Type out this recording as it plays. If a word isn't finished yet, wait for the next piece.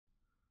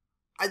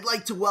I'd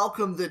like to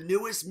welcome the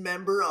newest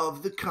member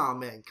of the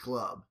Comment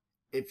Club.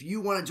 If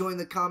you want to join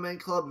the Comment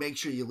Club, make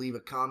sure you leave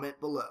a comment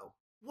below.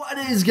 What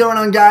is going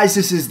on, guys?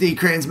 This is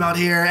TheCrayonsMelt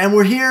here, and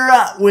we're here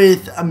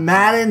with a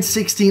Madden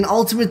 16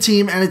 Ultimate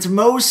Team, and it's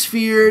most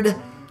feared,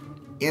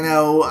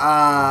 enraged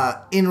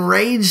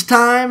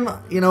time.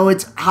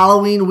 It's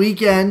Halloween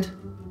weekend,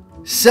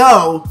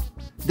 so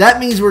that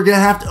means we're going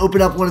to have to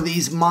open up one of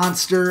these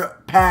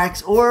monster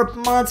packs or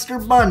monster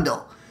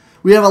bundle.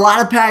 We have a lot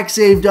of packs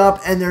saved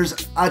up, and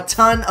there's a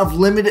ton of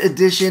limited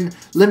edition,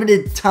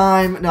 limited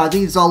time. No, I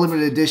think it's all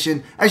limited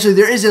edition. Actually,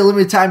 there is a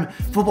limited time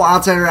Football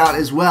Outsider out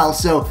as well,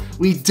 so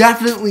we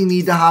definitely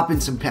need to hop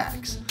in some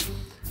packs.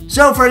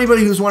 So for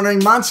anybody who's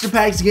wondering, monster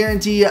packs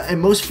guarantee a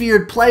most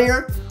feared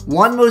player,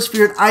 one most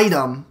feared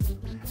item,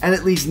 and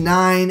at least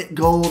 9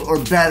 gold or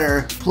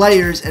better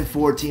players and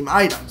 4 team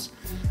items.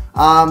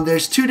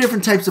 There's 2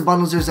 different types of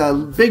bundles. There's a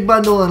big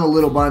bundle and a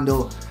little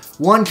bundle.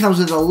 One comes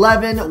with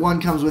 11,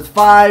 one comes with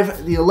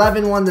 5. The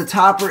 11 one, the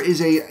topper,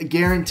 is a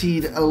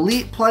guaranteed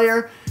elite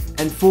player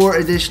and 4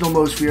 additional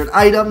most feared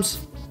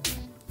items,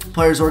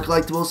 players or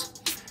collectibles.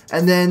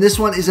 And then this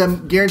one is a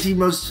guaranteed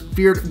most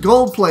feared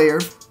gold player,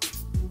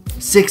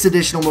 6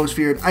 additional most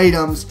feared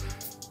items,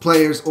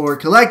 players or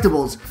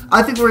collectibles.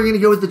 I think we're going to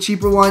go with the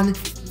cheaper one,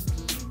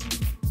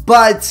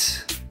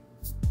 but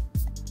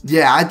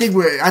yeah, I think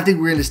we're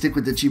going to stick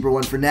with the cheaper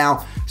one for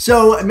now.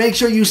 So make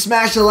sure you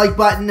smash the like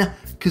button,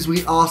 because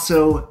we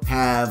also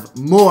have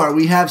more.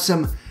 We have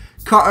some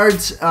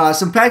cards,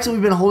 some packs that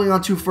we've been holding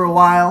on to for a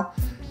while,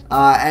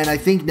 and I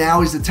think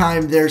now is the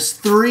time. There's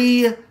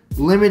 3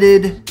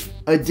 limited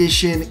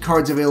edition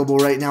cards available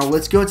right now.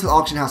 Let's go to the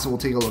auction house and we'll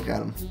take a look at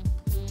them.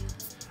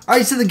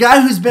 Alright, so the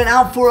guy who's been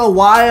out for a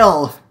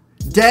while,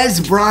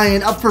 Dez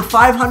Bryant, up for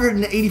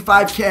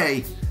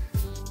 585K.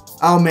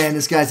 Oh man,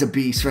 this guy's a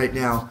beast right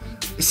now.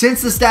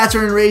 Since the stats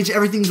are enraged,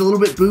 everything's a little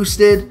bit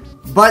boosted,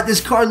 but this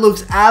card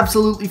looks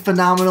absolutely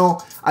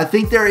phenomenal. I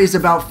think there is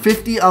about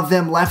 50 of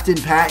them left in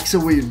packs, so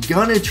we're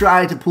gonna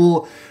try to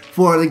pull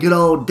for the good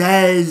old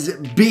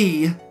Dez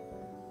B.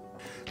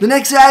 The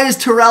next guy is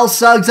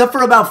Suggs, up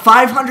for about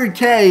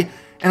 500K,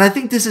 and I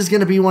think this is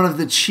gonna be one of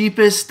the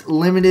cheapest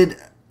limited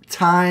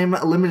time,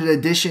 limited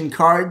edition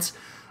cards,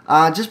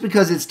 just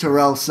because it's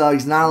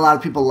Suggs. Not a lot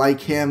of people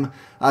like him,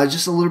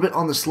 just a little bit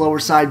on the slower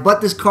side,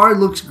 but this card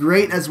looks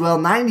great as well.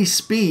 90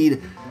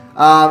 speed.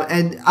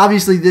 And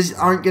obviously these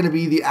aren't going to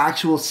be the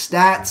actual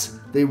stats.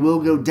 They will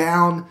go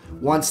down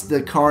once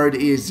the card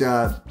is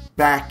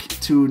back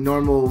to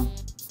normal,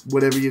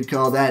 whatever you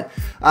call that.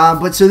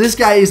 But so this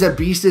guy is a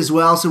beast as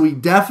well, so we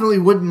definitely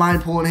wouldn't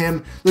mind pulling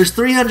him. There's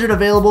 300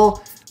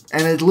 available,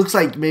 and it looks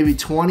like maybe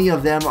 20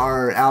 of them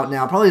are out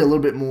now. Probably a little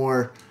bit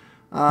more.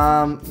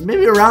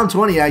 Maybe around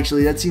 20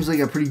 actually. That seems like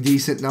a pretty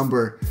decent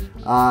number.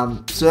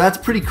 So that's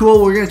pretty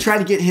cool. We're going to try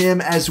to get him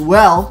as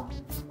well.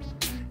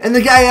 And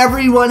the guy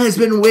everyone has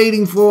been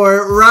waiting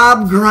for,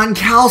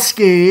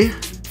 Gronkowski,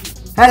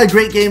 had a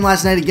great game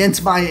last night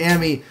against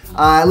Miami.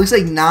 It looks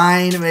like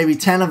 9, maybe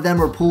 10 of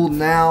them are pulled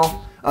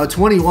now.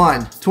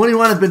 21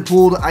 have been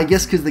pulled, I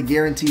guess because the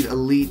guaranteed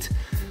elite.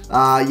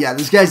 Yeah,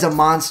 this guy's a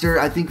monster.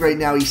 I think right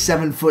now he's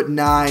 7'9".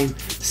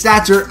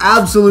 Stats are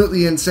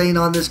absolutely insane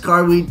on this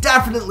card. We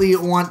definitely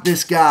want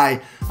this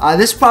guy.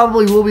 This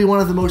probably will be one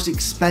of the most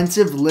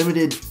expensive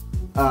limited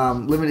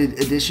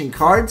edition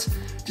cards,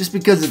 just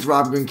because it's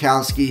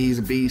Gronkowski. He's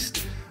a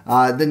beast.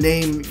 The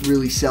name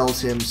really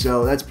sells him,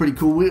 so that's pretty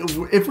cool.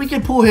 If we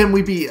can pull him,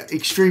 we'd be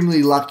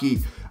extremely lucky.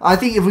 I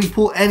think if we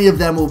pull any of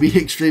them, we'll be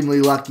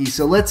extremely lucky.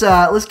 So let's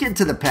get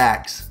into the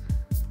packs.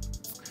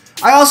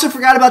 I also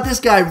forgot about this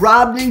guy,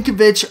 Rob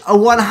Ninkovich, a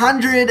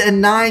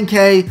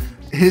 109K.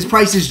 His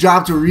price has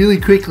dropped really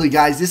quickly,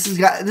 guys. This is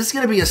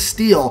going to be a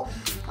steal,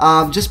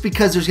 just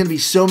because there's going to be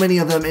so many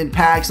of them in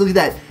packs. Look at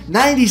that,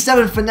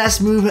 97 finesse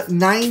move,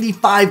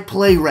 95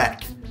 play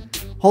rec.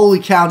 Holy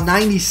cow,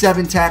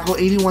 97 tackle,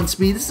 81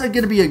 speed. This is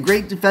going to be a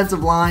great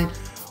defensive line.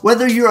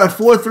 Whether you're a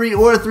 4-3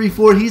 or a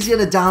 3-4, he's going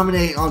to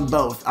dominate on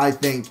both, I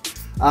think.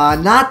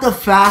 Not the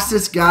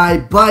fastest guy,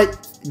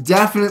 but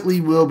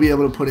definitely will be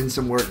able to put in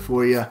some work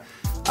for you.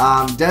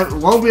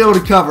 Won't be able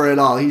to cover at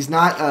all. He's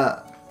not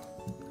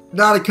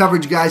a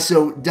coverage guy,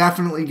 so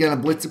definitely going to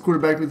blitz the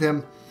quarterback with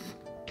him.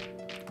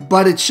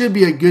 But it should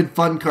be a good,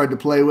 fun card to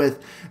play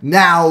with.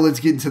 Now, let's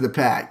get into the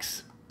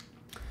packs.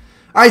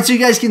 Alright, so you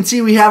guys can see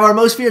we have our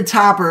most feared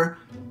topper,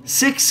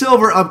 6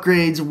 silver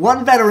upgrades,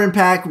 1 veteran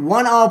pack,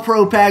 1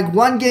 all-pro pack,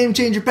 1 game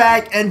changer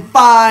pack, and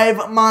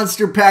 5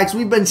 monster packs.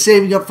 We've been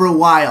saving up for a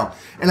while,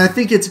 and I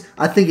think it's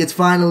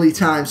finally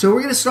time. So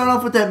we're going to start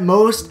off with that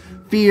most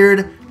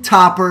feared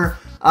topper,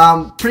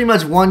 pretty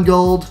much 1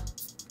 gold.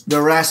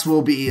 The rest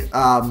will be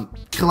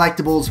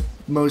collectibles,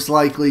 most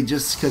likely,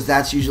 just because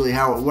that's usually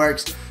how it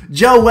works.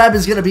 Joe Webb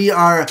is going to be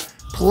our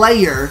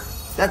player.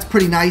 That's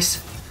pretty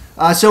nice.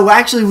 So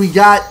actually we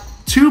got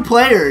 2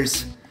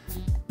 players.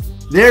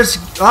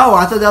 Oh,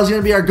 I thought that was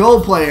going to be our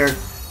gold player.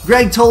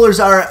 Greg Toller's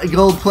our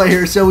gold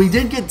player, so we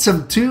did get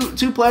some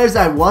two players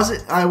that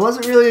I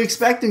wasn't really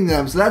expecting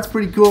them, so that's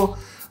pretty cool.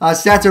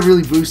 Stats are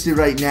really boosted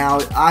right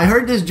now. I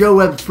heard this Joe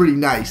Webb's pretty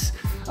nice.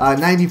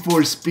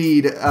 94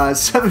 speed,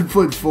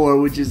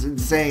 7'4", which is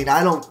insane.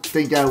 I don't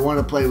think I want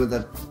to play with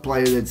a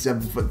player that's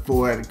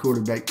 7'4" at a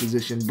quarterback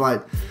position,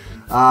 but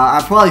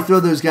I'll probably throw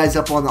those guys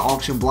up on the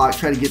auction block,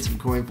 try to get some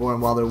coin for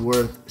them while they're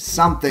worth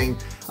something.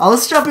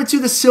 Let's jump into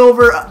the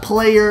silver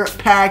player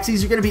packs.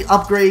 These are going to be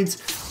upgrades,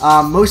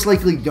 most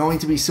likely going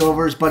to be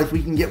silvers, but if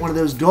we can get one of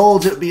those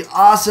golds, it would be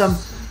awesome.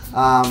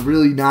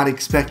 Really not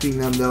expecting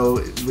them, though.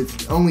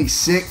 With only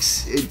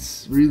 6,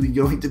 it's really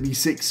going to be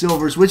 6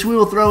 silvers, which we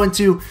will throw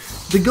into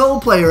the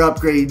gold player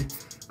upgrade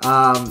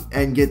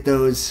and get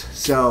those.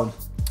 So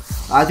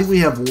I think we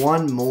have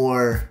one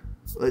more.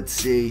 Let's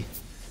see.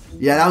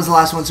 Yeah, that was the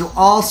last one. So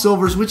all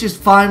silvers, which is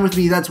fine with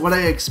me. That's what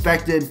I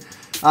expected.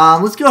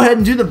 Let's go ahead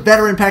and do the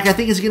veteran pack. I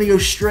think it's going to go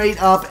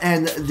straight up,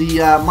 and the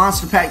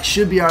monster pack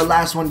should be our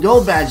last one.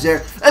 Gold badge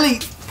there.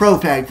 Elite pro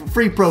pack,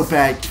 free pro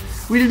pack.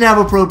 We didn't have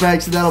a pro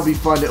pack, so that'll be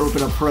fun to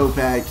open a pro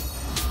pack.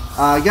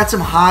 Got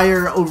some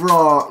higher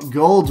overall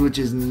golds, which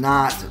is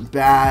not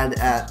bad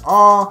at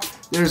all.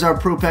 There's our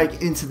pro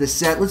pack into the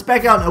set. Let's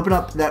back out and open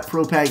up that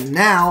pro pack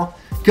now.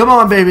 Come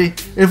on, baby.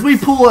 If we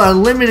pull a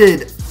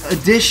limited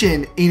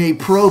edition in a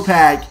pro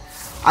pack,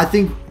 I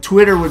think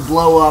Twitter would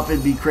blow up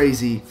and be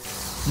crazy.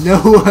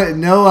 No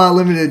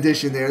limited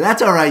edition there.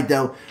 That's all right,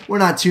 though. We're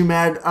not too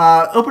mad.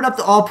 Open up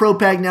the all pro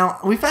pack now.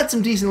 We've had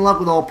some decent luck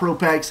with all pro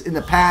packs in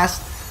the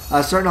past.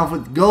 Starting off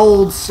with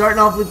golds, starting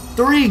off with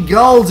 3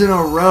 golds in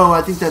a row.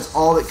 I think that's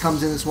all that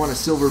comes in this one, a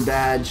silver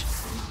badge.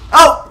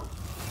 Oh!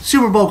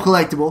 Super Bowl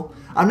collectible.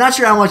 I'm not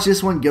sure how much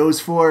this one goes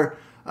for.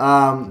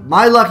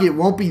 My luck, it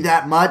won't be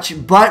that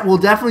much, but we'll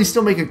definitely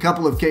still make a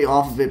couple of K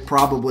off of it,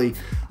 probably.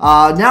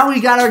 Now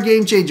we got our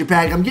Game Changer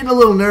pack. I'm getting a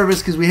little nervous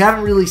because we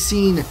haven't really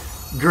seen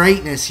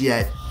greatness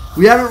yet.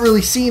 We haven't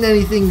really seen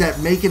anything that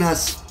making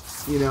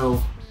us, you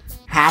know,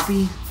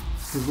 happy.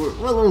 Because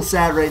we're a little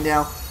sad right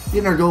now.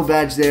 Getting our gold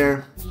badge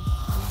there.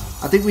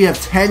 I think we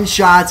have 10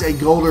 shots at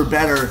gold or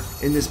better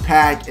in this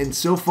pack, and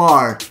so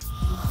far,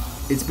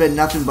 it's been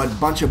nothing but a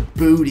bunch of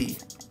booty.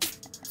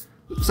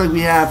 Looks like we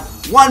have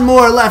one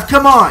more left.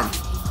 Come on!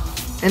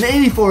 An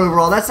 84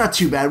 overall. That's not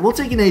too bad. We'll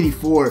take an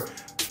 84.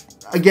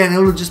 Again,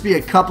 it'll just be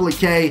a couple of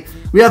K.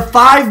 We have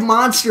 5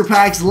 monster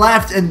packs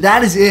left, and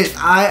that is it.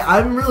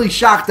 I'm really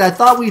shocked. I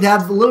thought we'd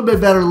have a little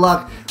bit better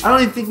luck. I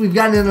don't even think we've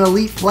gotten an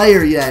elite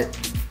player yet.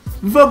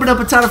 We've opened up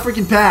a ton of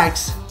freaking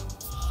packs.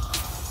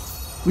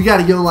 We got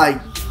to go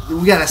like...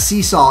 We got to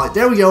seesaw it.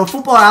 There we go.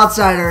 Football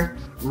Outsider,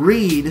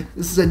 Reed.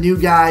 This is a new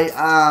guy.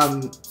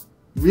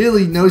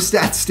 Really, no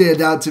stats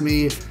stand out to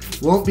me.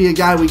 Won't be a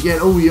guy we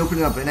get. Oh, we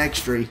opened up an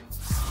extra.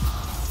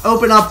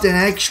 Open up an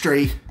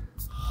extra.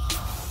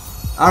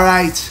 All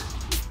right.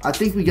 I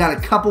think we got a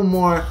couple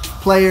more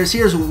players.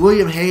 Here's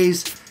William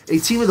Hayes, a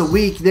team of the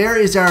week. There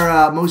is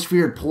our most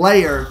feared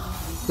player.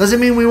 Doesn't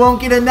mean we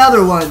won't get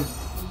another one.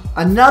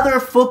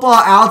 Another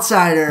Football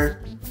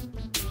Outsider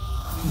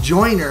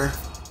joiner.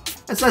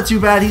 That's not too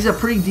bad. He's a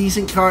pretty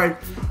decent card.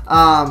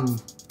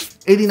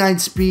 89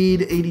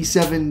 speed,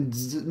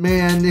 87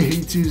 man,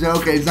 82.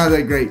 Okay, it's not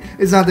that great.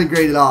 It's not that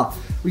great at all.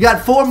 We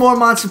got 4 more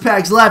monster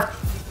packs left.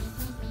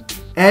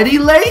 Eddie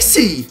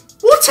Lacy.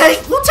 We'll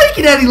take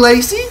it, Eddie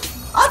Lacy.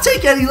 I'll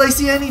take Eddie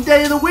Lacy any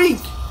day of the week.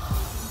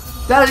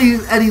 That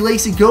Eddie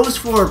Lacy goes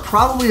for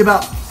probably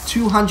about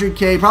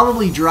 200K,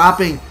 probably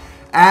dropping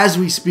as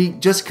we speak,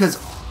 just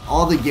because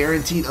all the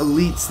guaranteed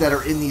elites that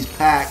are in these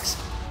packs.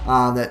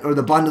 Or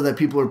the bundle that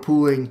people are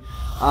pooling.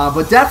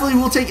 But definitely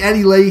we'll take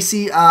Eddie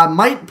Lacy.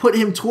 Might put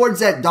him towards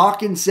that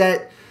Dawkins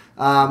set.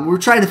 We're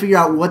trying to figure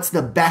out what's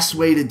the best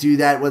way to do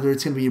that, whether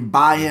it's going to be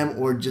buy him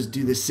or just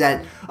do the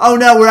set. Oh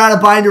no, we're out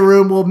of binder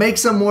room. We'll make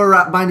some more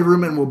binder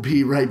room and we'll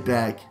be right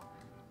back.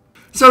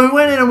 So we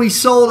went in and we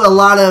sold a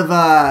lot of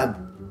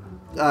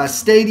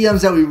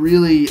stadiums that we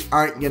really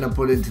aren't going to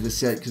put into the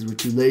set because we're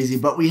too lazy.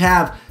 But we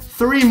have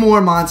 3 more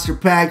monster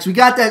packs. We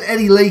got that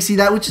Eddie Lacy,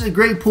 which is a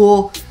great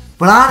pool.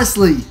 But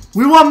honestly,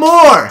 we want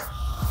more!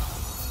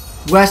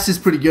 West is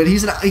pretty good. He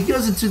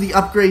goes into the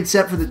upgrade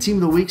set for the team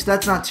of the week, so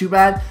that's not too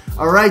bad.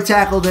 All right,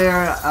 tackle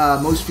there,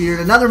 most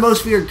feared. Another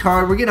most feared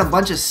card. We're getting a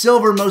bunch of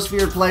silver most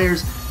feared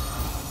players.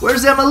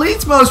 Where's them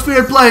elites most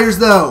feared players,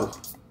 though?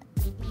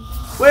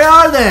 Where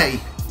are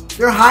they?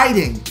 They're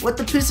hiding. What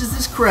the piss is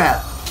this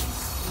crap?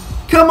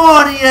 Come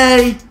on,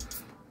 EA!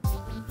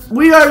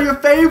 We are your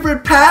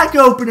favorite pack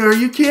opener.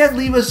 You can't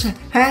leave us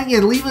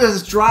hanging, leave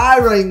us dry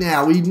right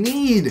now. We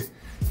need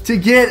to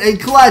get a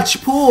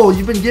clutch pool.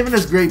 You've been giving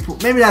us great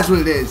pools. Maybe that's what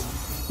it is.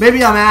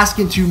 Maybe I'm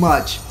asking too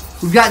much.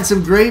 We've gotten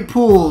some great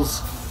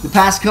pools the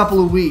past couple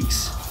of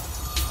weeks.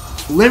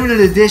 Limited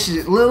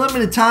edition,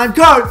 limited time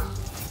card.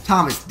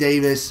 Thomas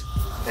Davis.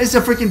 It's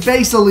a freaking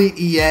base elite,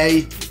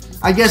 EA.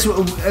 I guess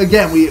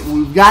again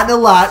we've gotten a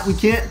lot. We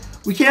can't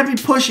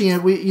be pushing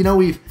it.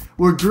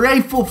 We're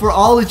grateful for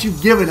all that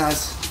you've given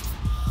us.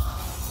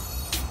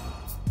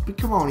 But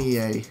come on,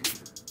 EA.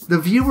 The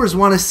viewers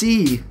want to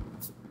see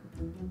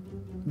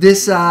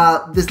this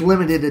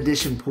limited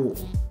edition pool.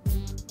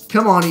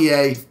 Come on,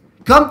 EA.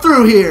 Come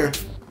through here.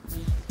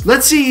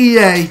 Let's see,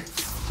 EA.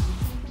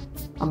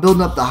 I'm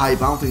building up the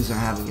hype. I don't think it's gonna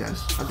happen,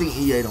 guys. I think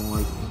EA don't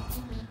like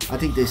me. I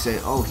think they say,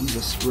 oh, he's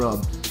a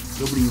scrub.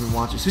 Nobody even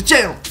watches his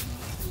channel.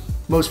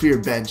 Most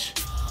feared bench.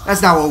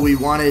 That's not what we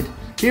wanted.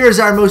 Here's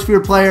our most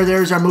feared player.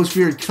 There's our most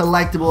feared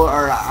collectible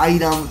or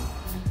item.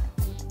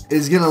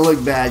 It's going to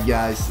look bad,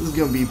 guys. This is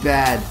going to be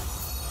bad.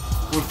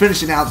 We're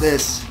finishing out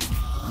this.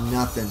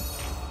 Nothing.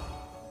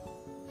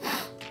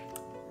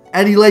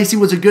 Eddie Lacy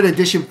was a good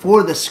addition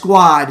for the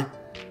squad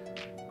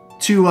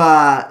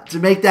to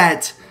make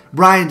that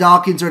Brian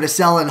Dawkins or to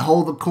sell and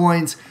hold the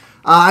coins.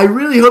 I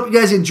really hope you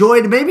guys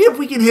enjoyed. Maybe if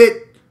we can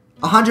hit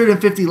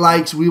 150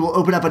 likes, we will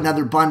open up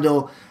another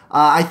bundle.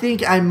 I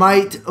think I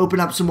might open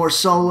up some more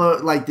solo,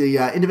 like the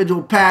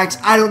individual packs.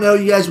 I don't know.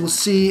 You guys will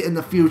see in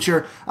the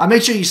future.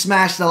 Make sure you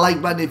smash the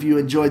like button if you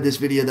enjoyed this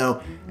video,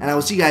 though. And I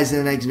will see you guys in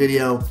the next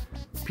video.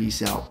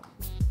 Peace out.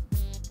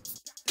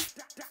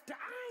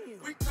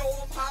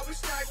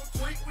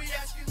 We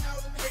asking how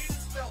them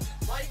haters felt.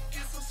 Like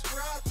and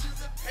subscribe to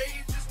the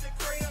page, it's the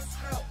Crayon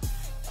Smelt.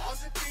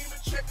 Pause the game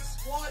and check the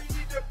squad, you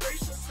need to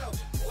brace yourself.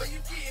 Boy, you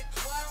getting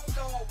clowned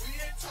on. We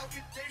ain't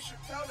talking Dave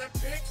Chappelle. Them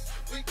picks,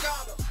 we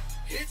got them.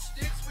 Hit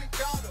sticks, we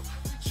got them.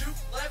 We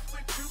juke left,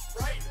 we juke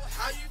right. Well,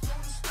 how you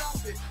gonna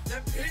stop it?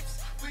 Them picks,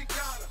 we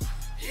got them.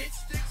 Hit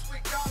sticks, we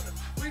got them.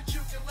 We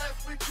juking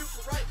left, we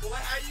juking right. Well,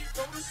 how you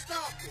gonna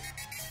stop it?